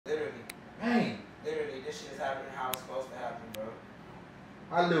happening how it's supposed to happen, bro.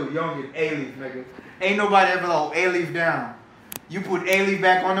 I Lil Young and A-Leaf, nigga. Ain't nobody ever hold A-Leaf down. You put A-Leaf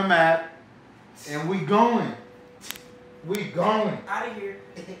back on the map, and we going. We going. Out of here.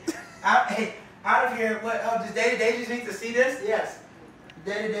 Out of here. What? Oh, does Dejo Deji need to see this? Yes.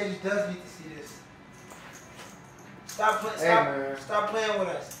 Dejo Deji does need to see this. Stop playing with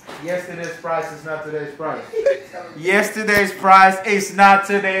us. Yesterday's price is not today's price. Yesterday's price is not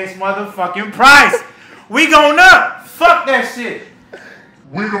today's motherfucking price. We going up. Fuck that shit.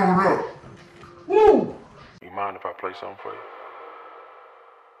 We going up. Woo. You mind if I play something for you?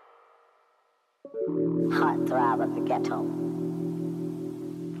 Heartthrob of the ghetto,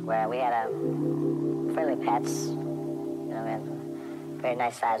 where we had friendly pets. You know, we had very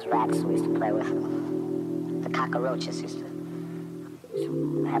nice sized rats we used to play with. The cockroaches used to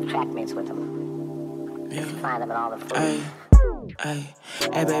have track meets with them. Used to find them in all the food. Ay,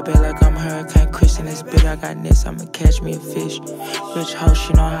 hey baby, like I'm a hurricane Chris in this bitch. I got nets, I'ma catch me a fish. Rich hoe,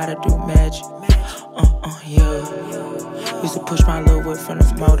 she know how to do magic. Yeah. Used to push my little whip from the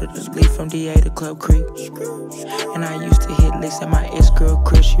motor to leave from DA to Club Creek. And I used to hit licks at my ex-girl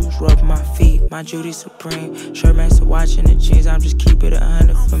Chris. She was rubbing my feet, my Judy Supreme. Shirt master watching the jeans, I'm just keep it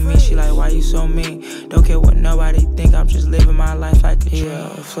 100 for me. She like, why you so mean? Don't care what nobody think, I'm just living my life like a dream. Yeah,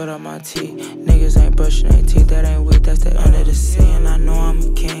 float up my teeth. Niggas ain't brushing their teeth, that ain't weak, that's the under the sea. And I know I'm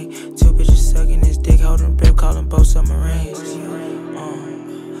a king. Two bitches sucking his dick, holding breath, calling both submarines.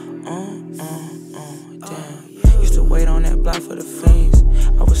 Damn. Used to wait on that block for the fiends.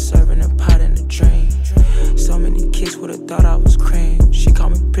 I was serving a pot in a dream. So many kids would've thought I was cream. She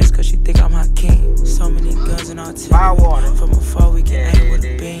call me Prince cause she think I'm Hakeem. So many guns and artillery. From afar we can aim with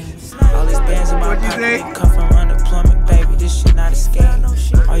a beam. All these bands in my pocket come from unemployment, baby. This shit not a scam.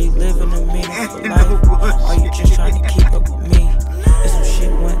 Are you living a meaningful life? Are you just trying to keep up with me? If some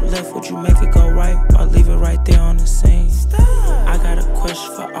shit went left, would you make it go right? Or leave it right there on the scene? I got a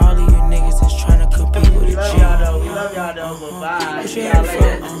question for all of you niggas that's trying to compete with a G. We love y'all though, but bye. What you had me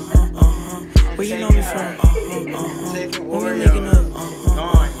for? Where you know me from? When we linking up?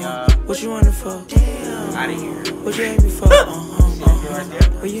 What you running for? Out of here. What you had me for?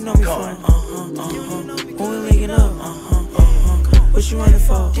 Where you know me from? When we linking up? What you running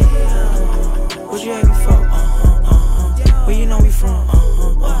for? What you had me for? Where you know me from?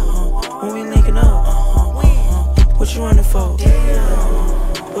 When we linking up? What you running for?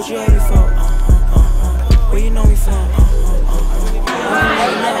 What you had me for? Where you know me from?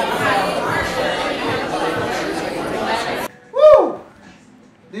 Woo!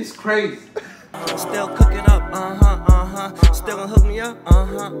 This crazy. Still cooking up, Still gonna hook me up,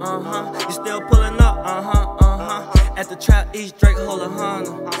 You still pulling up, At the trap, each Drake hold a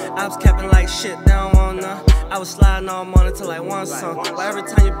Honda. I was capping like shit down on her. I was sliding all morning till I want some. But every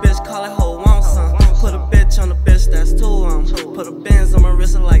time your bitch call it hoe want some. Put a bitch on the bitch, that's two Put a Benz on my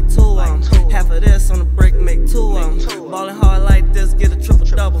wrist like two Half of this on the brick, make two Ballin' hard like this, get a triple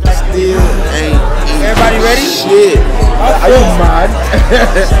double. Still ain't Everybody ready? shit. Are you mad?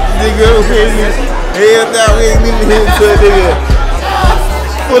 Nigga, hell no, we ain't leaving him to a nigga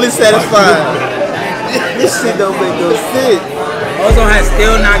fully satisfied. This shit don't make no sense. Ozo has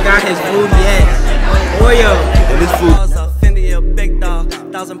still not got his food yet. Oyo. And this food. Fendi, a big dog,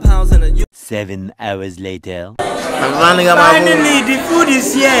 1,000 pounds in a 7 hours later. I'm finally got my Finally, the food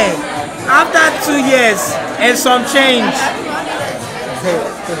is here. After 2 years and some change.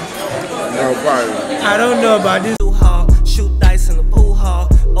 No problem. I don't know about this. Shoot dice in the pool hall.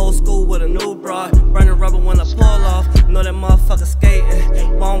 Old school with a new broad. Burning rubber when I pull off. Know that motherfucker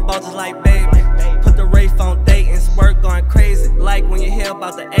skating. Bone ball just like baby. Put the Wraith on Dayton's. Work going crazy. Like when you hear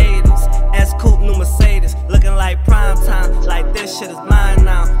about the 80s. S Coupe, new Mercedes. Looking like prime time. Like this shit is mine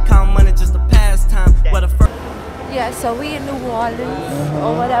now. Count money just a pastime. What a first. Yeah, so we in New Orleans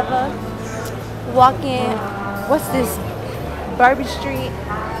or whatever. Walking, what's this? Bourbon Street.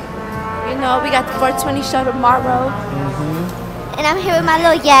 You know, we got the 420 show tomorrow. And I'm here with my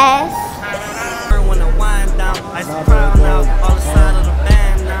little yes. When I wind down, I see proud now. All the side of the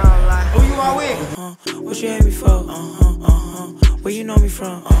band now. Like, Who you want with? What you had me for? Where you know me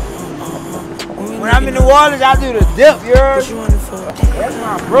from? When I'm in New Orleans, I do the dip, you heard? What you running for? That's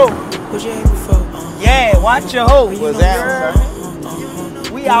my bro. What you had me for? Yeah, watch your hoe. What's that?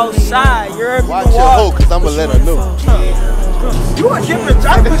 We outside, you heard? Watch your hoe, cause I'ma let her know. You a different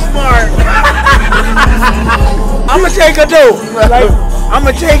type of smart. I'ma take a dough. Like,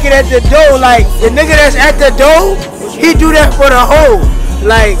 I'ma take it at the door. Like, the nigga that's at the door, he do that for the hoe.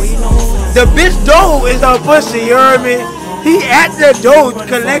 Like, the bitch door is a pussy, you heard me? He at the door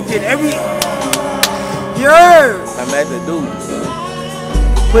collecting every. You heard? I'm at the dude.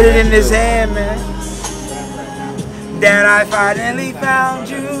 Put it in his hand, man. that I finally found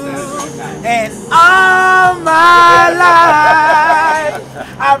you. And all my life,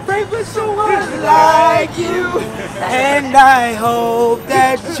 I pray for someone like you. And I hope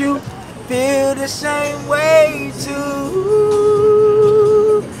that you feel the same way too.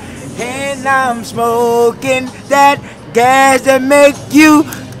 And I'm smoking that gas that make you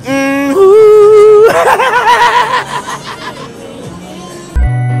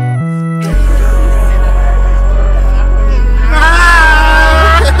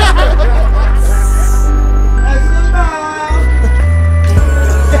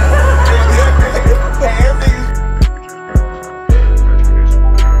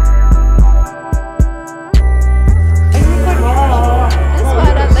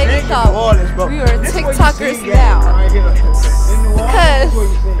we were TikTokers now. Because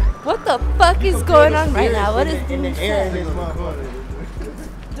what the fuck is going on right now? What is in the air?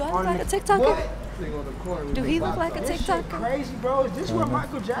 Do I look like a TikToker? Do he look like a TikToker? Crazy, bro. Is this where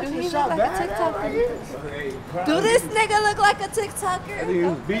Michael Jackson Do he shot look like a bad TikToker? right here? Do this nigga look like a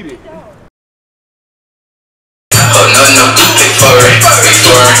TikToker? Beat it. No, big foreign, go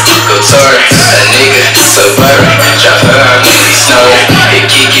touring. A nigga, suburban, drop her out, he snoring. Hit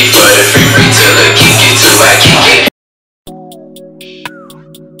kick it for the free till the kick it till I kick it.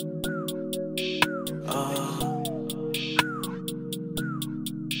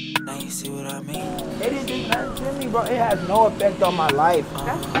 Now you see what I mean? It didn't do nothing to me, bro. It has no effect on my life.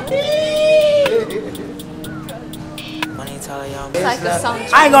 Money tell y'all. It's like a song.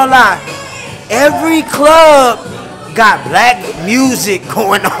 I ain't gonna lie. Every club got black music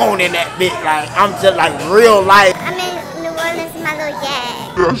going on in that bit. Like, I'm just like real life. I'm in New Orleans, my little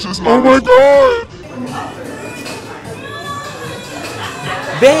yeah. That's just oh my god.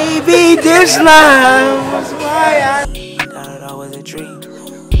 Baby, this love was why I Thought it all was a dream.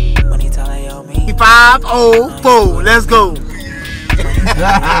 Money tell y'all me. 504. Let's go.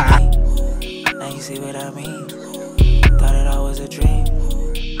 Now you see what I mean? Thought it all was a dream.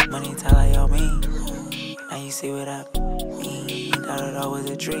 Money tell y'all me. Now you see what I mean? Thought it all was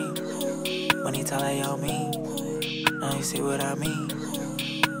a dream. Money tell y'all me. Now you see what I mean?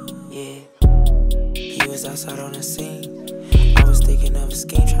 Yeah. He was outside on the scene. I was thinking of a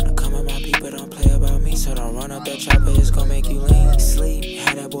scheme, trying to come at my people, don't play about me. So don't run up that chopper, it's gonna make you lean. Sleep,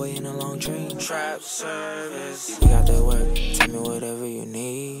 had that boy in a long dream. Trap service, we got that work, tell me whatever you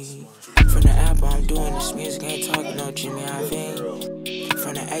need. From the Apple, I'm doing this music, ain't talking no Jimmy Iovine.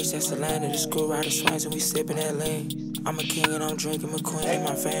 From the H, that's the land of the school rider swings, and we sipping that lean. I'm a king and I'm drinking McQueen.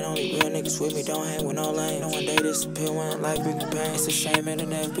 My fan, only real niggas with me, don't hang with no lane. No one day disappear when life bring me pain. It's a shame it'll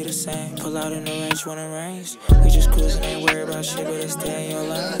never be the same. Pull out in the range when it rains. We just cruising, ain't worried about shit, but it's stay in your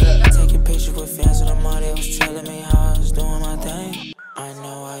lane. Taking pictures with fans of the money, they was telling me how I was doing my thing. I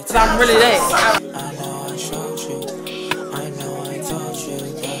know I told I'm really late. I know I showed you. I know I told you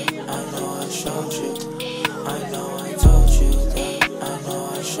that. I know I showed you. I know I told you that. I know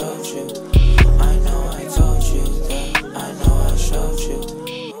I showed you. I know I told you that. I know I showed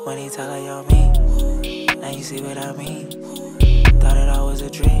you. When he tell y'all me, now you see what I mean. Thought it all was a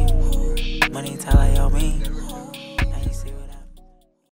dream. Money tell y'all me.